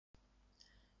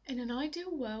In an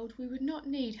ideal world, we would not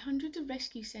need hundreds of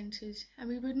rescue centres, and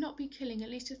we would not be killing at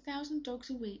least 1,000 dogs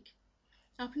a week.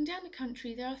 Up and down the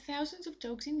country there are thousands of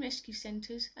dogs in rescue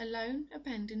centres, alone,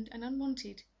 abandoned and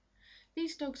unwanted.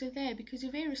 These dogs are there because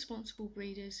of irresponsible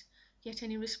breeders, yet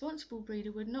any responsible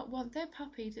breeder would not want their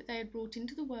puppy that they had brought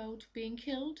into the world being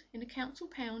killed in a council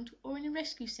pound or in a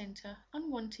rescue centre,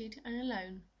 unwanted and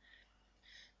alone.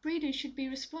 Breeders should be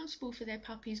responsible for their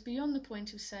puppies beyond the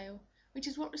point of sale, which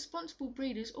is what responsible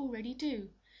breeders already do.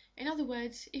 In other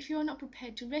words, if you are not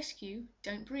prepared to rescue,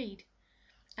 don't breed.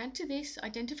 Add to this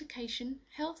identification,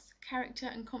 health, character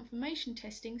and conformation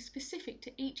testing specific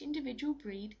to each individual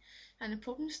breed, and the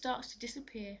problem starts to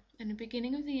disappear and the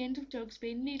beginning of the end of dogs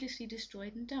being needlessly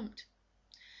destroyed and dumped.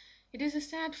 It is a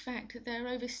sad fact that there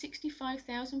are over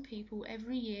 65,000 people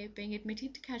every year being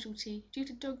admitted to casualty due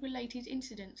to dog-related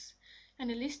incidents, and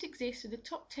a list exists of the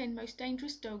top 10 most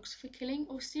dangerous dogs for killing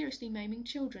or seriously maiming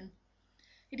children.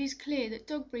 It is clear that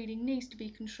dog breeding needs to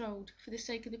be controlled for the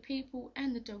sake of the people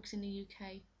and the dogs in the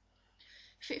UK.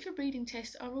 Fit for breeding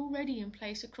tests are already in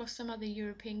place across some other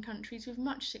European countries with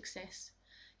much success.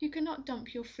 You cannot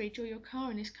dump your fridge or your car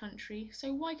in this country,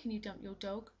 so why can you dump your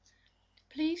dog?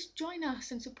 Please join us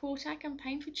and support our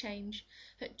campaign for change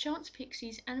at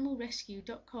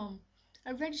ChancepixiesAnimalRescue.com,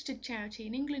 a registered charity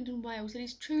in England and Wales that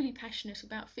is truly passionate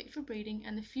about fit for breeding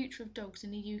and the future of dogs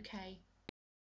in the UK.